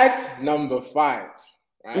 At number 5,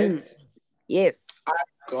 right? Yes.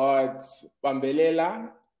 I've got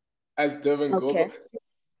Bambelela as Durban Okay. Gogo.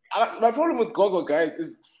 My problem with Gogo, guys,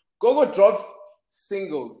 is Gogo drops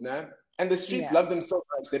singles, nah? And the streets love them so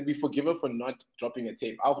much that we forgive her for not dropping a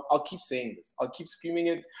tape. I'll keep saying this. I'll keep screaming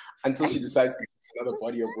it until she decides to do another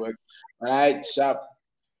body of work. All right, sharp.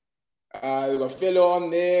 We've got Fellow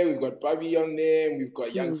on there. We've got Bobby on there. We've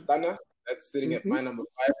got Young Stunner. That's sitting at my number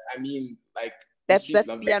 5. I mean, like, that's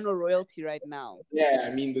piano royalty right now. Yeah,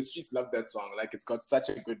 I mean, the streets love that song. Like, it's got such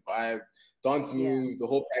a good vibe. Dance move, the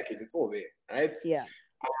whole package. It's all there, right? Yeah.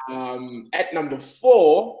 At number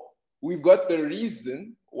 4, we've got the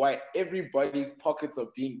reason why everybody's pockets are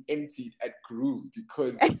being emptied at Groove,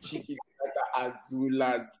 because the cheeky Azul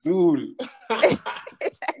Azul.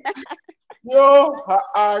 Yo,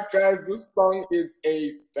 guys, this song is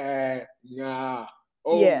a banger.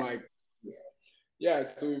 Oh my goodness. Yeah,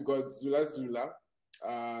 so we've got Zula Zula,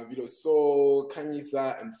 Vito Soul,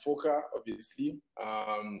 Kanyisa, and Foka, obviously.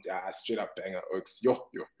 Yeah, straight up banger, Oaks. Yo.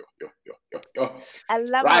 I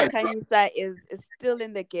love how Kanyisa is still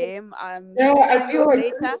in the game. Yeah, I feel like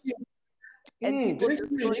later, and people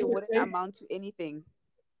just thought it wouldn't amount to anything.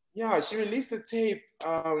 Yeah, she released a tape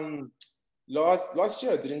last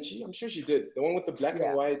year, didn't she? I'm sure she did. The one with the black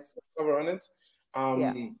and white cover on it.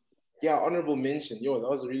 Yeah, honorable mention. Yo, that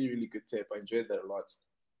was a really, really good tape. I enjoyed that a lot.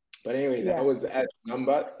 But anyway, that was that's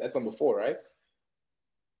number 4, right?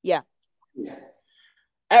 Yeah.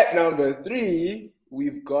 At number 3,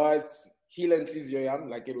 we've got Hila and Yoyam.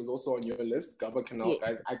 Like, it was also on your list. Gaba Canal,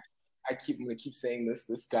 guys. I'm gonna keep saying this.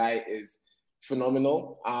 This guy is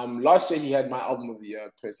phenomenal. Last year he had my album of the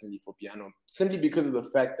year personally for piano, simply because of the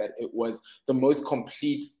fact that it was the most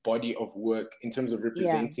complete body of work in terms of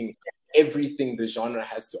representing everything the genre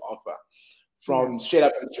has to offer. From straight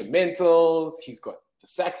up instrumentals, he's got the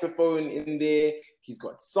saxophone in there, he's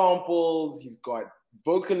got samples, he's got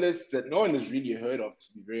vocalists that no one has really heard of,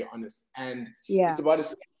 to be very honest. And it's about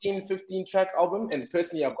a 16-15 track album, and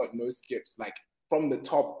personally I've got no skips, like from the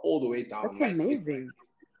top all the way down. That's like, amazing.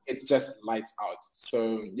 It's just lights out.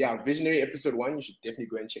 So yeah, Visionary episode 1, you should definitely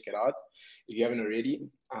go and check it out if you haven't already.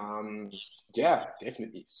 Yeah,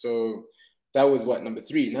 definitely. So that was number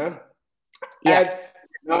 3, nah? At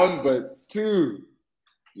number 2,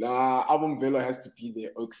 Album Velo has to be there.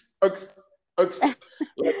 Oaks.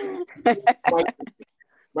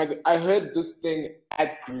 I heard this thing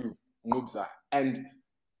at Groove, Mubza, and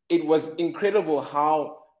it was incredible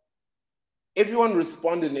how everyone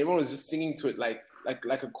responded and everyone was just singing to it like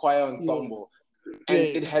a choir ensemble. And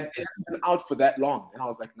it had been out for that long. And I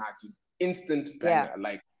was like, nah, dude, instant banger.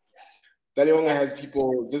 Like, Dalionga has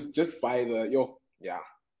people just by the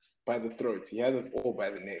by the throat. He has us all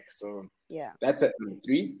by the neck. So that's at number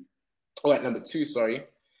 3. Oh, at number 2, sorry.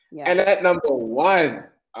 Yeah. And at number 1,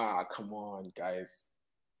 come on, guys.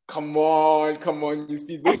 Come on. You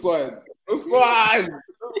see this one. This one.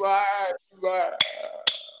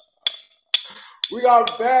 We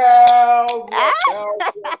got bells.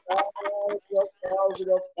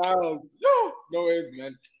 Yo, no ways,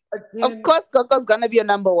 man. Again. Of course, Coco's gonna be your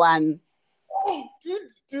number 1. Oh,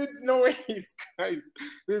 dude, no ways, guys.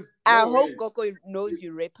 I hope Coco knows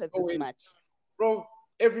you rap her this much. Bro,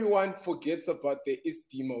 everyone forgets about the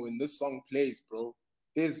Istima when this song plays, bro.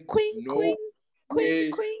 There's Queen.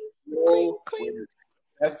 It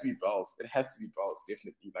has to be bells. It has to be bells,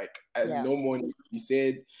 definitely. Like, no more needs to be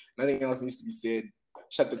said. Nothing else needs to be said.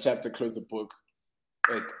 Shut the chapter, close the book.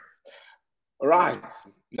 Right. All right.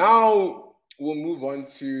 Now we'll move on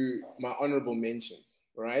to my honorable mentions,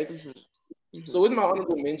 right? So with my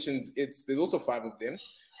honorable mentions, there's also 5 of them.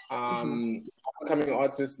 Upcoming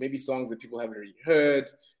artists, maybe songs that people haven't really heard.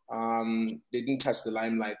 They didn't touch the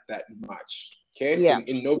limelight that much. Okay, so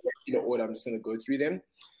in no particular order, I'm just gonna go through them.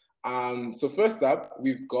 So first up,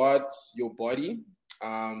 we've got Your Body,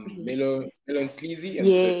 Melo and Sleazy and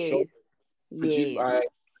Sir Cho, produced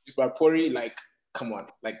by Pori. Like, come on,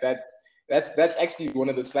 like that's actually one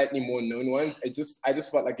of the slightly more known ones. I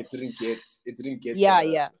just felt like it didn't get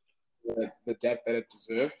the depth that it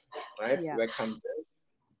deserved, right? So that comes in.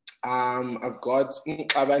 I've got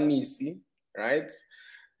Abanisi, right?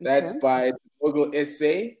 That's by Google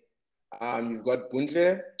SA. You've got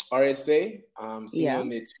Bundle RSA.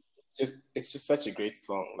 It's just such a great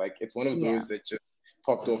song. Like, it's one of those that just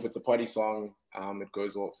popped off. It's a party song. It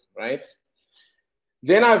goes off, right?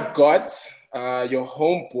 Then I've got your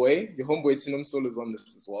homeboy Sinom Solo is on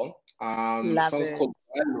this as well. The song's called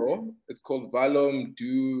Valo. It's called Valo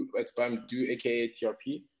Mdu. It's by Mdu, aka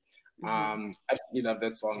TRP. Absolutely love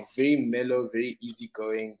that song. Very mellow, very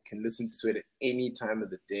easygoing. Can listen to it at any time of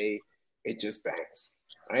the day. It just bangs,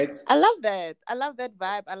 right? I love that. I love that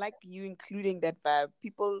vibe. I like you including that vibe.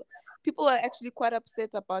 People are actually quite upset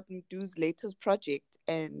about Mdu's latest project,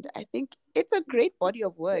 and I think it's a great body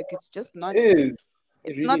of work. It's just not.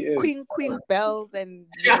 It's really not queen bells and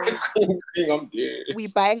I'm dead. We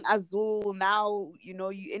buying Azul now.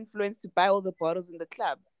 You influenced to buy all the bottles in the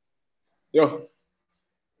club. Yo,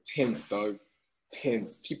 tense, dog.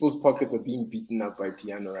 Tense. People's pockets are being beaten up by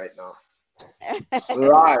piano right now.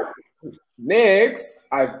 Right. Next,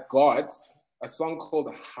 I've got a song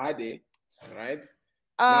called Hade, right?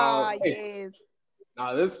 Yes.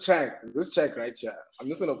 Now this track right here, I'm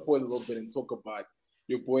just gonna pause a little bit and talk about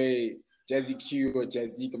your boy Jazzy Q or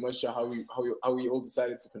Jazzy. I'm not sure how we all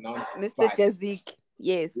decided to pronounce it. Mr. Jazzy,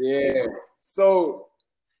 yes. Yeah. So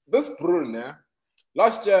this Bruna,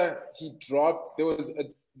 last year he dropped.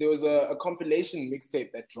 There was a compilation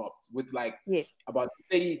mixtape that dropped with like about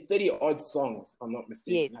 30 odd songs, if I'm not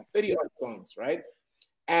mistaken. Like 30 odd songs, right?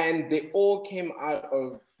 And they all came out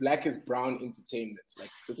of Black is Brown Entertainment,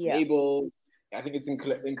 like this label. I think it's in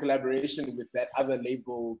collaboration with that other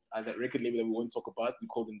label, that record label that we won't talk about. We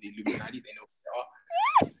call them the Illuminati. They know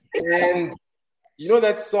who they are. And you know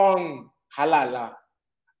that song Halala?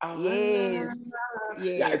 Yes.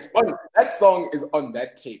 Yeah, it's on. That song is on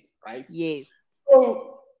that tape, right? Yes.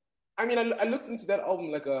 So, I mean, I looked into that album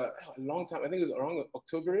like a long time. I think it was around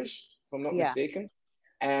October-ish, if I'm not mistaken.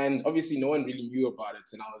 And obviously, no one really knew about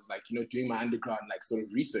it. And I was like, doing my underground like sort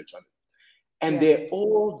of research on it. And there are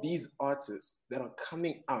all these artists that are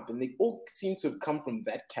coming up, and they all seem to have come from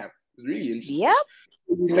that camp. It's really interesting. Yep.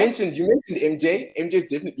 You mentioned MJ. MJ is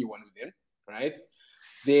definitely one of them, right?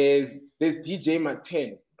 There's DJ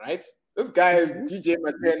Maten, right? This guy is DJ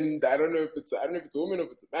Maten. I don't know if it's a woman or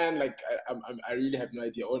if it's a man. Like I really have no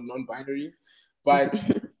idea, or non-binary. But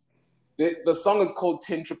the song is called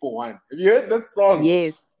 10111. Have you heard that song?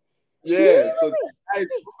 Yes. Yeah. So that guy is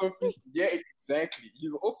also, exactly.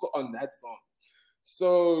 He's also on that song.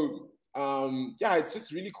 So it's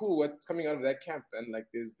just really cool what's coming out of that camp, and like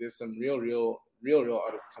there's some real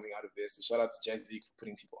artists coming out of there. So shout out to Jazzy for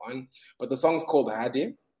putting people on. But the song's called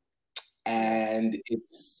Hade, and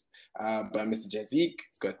it's by Mr. Jazzy.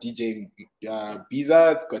 It's got DJ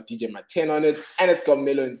Biza, it's got DJ Maten on it, and it's got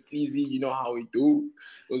Melo and Sleazy. You know how we do.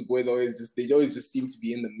 Those boys always just seem to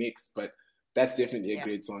be in the mix, but that's definitely a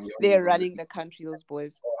great song. They're running the country, those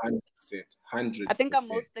boys. 100%. I think I'm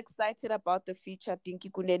most excited about the feature, Dinky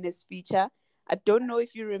Kunene's feature. I don't know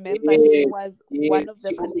if you remember, she was one of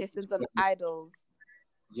the contestants on Idols.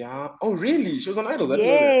 Yeah. Oh, really? She was on Idols?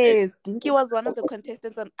 Yes. Dinky was one of the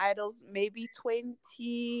contestants on Idols, maybe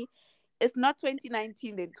it's not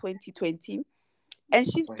 2019, then 2020. And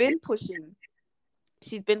she's been pushing.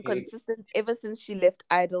 She's been consistent ever since she left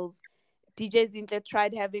Idols. DJ Zinhle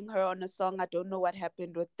tried having her on a song. I don't know what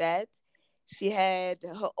happened with that. She had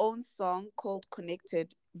her own song called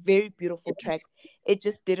Connected. Very beautiful track. It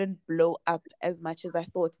just didn't blow up as much as I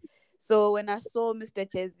thought. So when I saw Mr.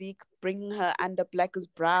 Jazzy bringing her under Black is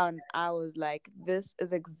Brown, I was like, this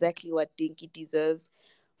is exactly what Dinky deserves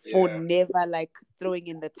for never like throwing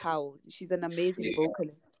in the towel. She's an amazing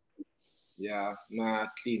vocalist. Yeah,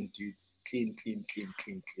 clean, dude. Clean.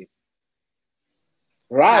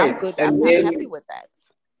 Right. I'm happy with that.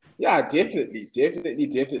 Yeah, definitely.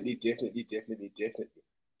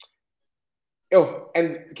 Oh,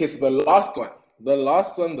 and okay, so the last one,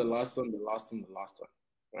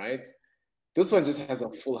 right? This one just has a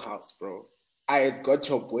full house, bro. It's got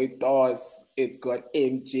your boy Dos, it's got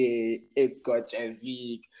MJ, it's got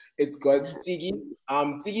Jazzy, it's got Tiggy.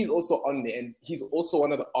 Tiggy's also on there, and he's also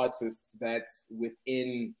one of the artists that's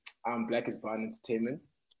within Black is Brown Entertainment.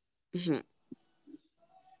 Mm-hmm.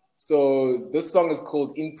 So this song is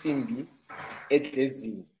called Intimbi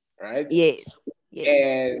Etlezi, right? Yes.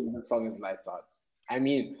 And the song is Lights Out. I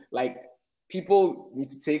mean, like, people need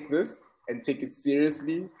to take this and take it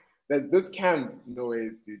seriously. That this can, no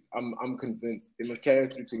ways, dude. I'm convinced they must carry us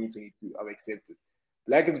through 2022. I've accepted.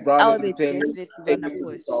 Black is Brown Entertainment. I've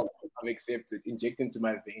accepted. Inject into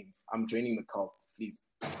my veins. I'm joining the cult, please.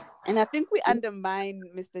 And I think we undermine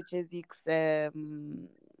Mr. Jezik's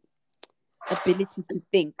ability to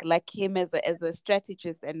think, like him as a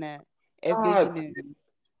strategist and a visionary.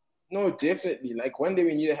 No, definitely. Like, one day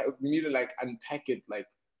we need to like unpack it like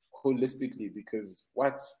holistically, because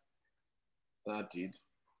what? Nah, dude.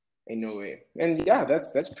 Ain't no way. And yeah,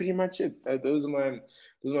 that's pretty much it. Those are my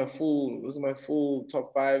full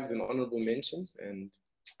top fives and honorable mentions, and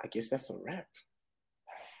I guess that's a wrap.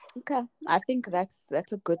 Okay, I think that's a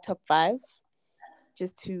good top 5.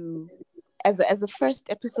 Just to as a first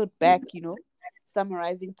episode back,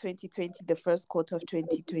 summarizing 2020, the first quarter of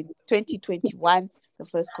 2021, the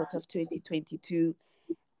first quarter of 2022.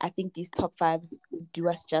 I think these top 5s do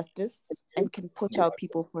us justice and can push our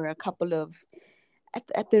people for a couple of.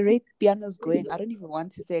 At the rate Piano's going, I don't even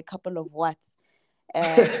want to say a couple of watts.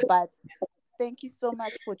 But thank you so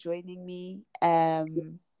much for joining me. I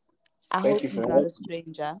hope you're not a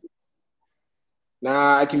stranger.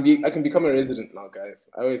 Nah, I can become a resident now, guys.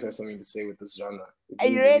 I always have something to say with this genre. Are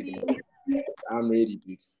you ready? I'm ready,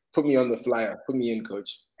 dude. Put me on the flyer. Put me in,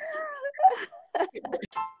 coach.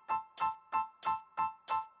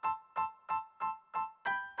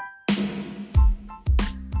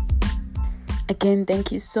 Again,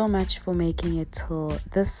 thank you so much for making it till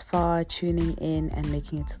this far, tuning in and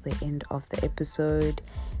making it to the end of the episode.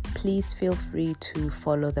 Please feel free to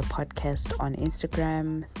follow the podcast on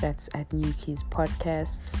Instagram. That's at New Keys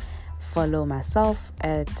Podcast. Follow myself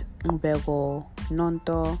at Mbego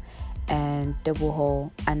Nonto and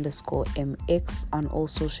Debuho_MX on all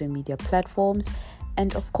social media platforms.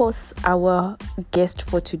 And of course, our guest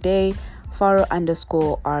for today,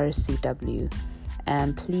 Faro_RCW.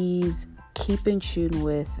 And please keep in tune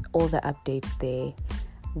with all the updates there.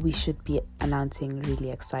 We should be announcing really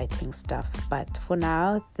exciting stuff. But for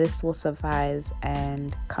now, this will suffice,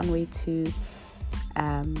 and can't wait to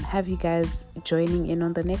have you guys joining in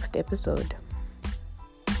on the next episode.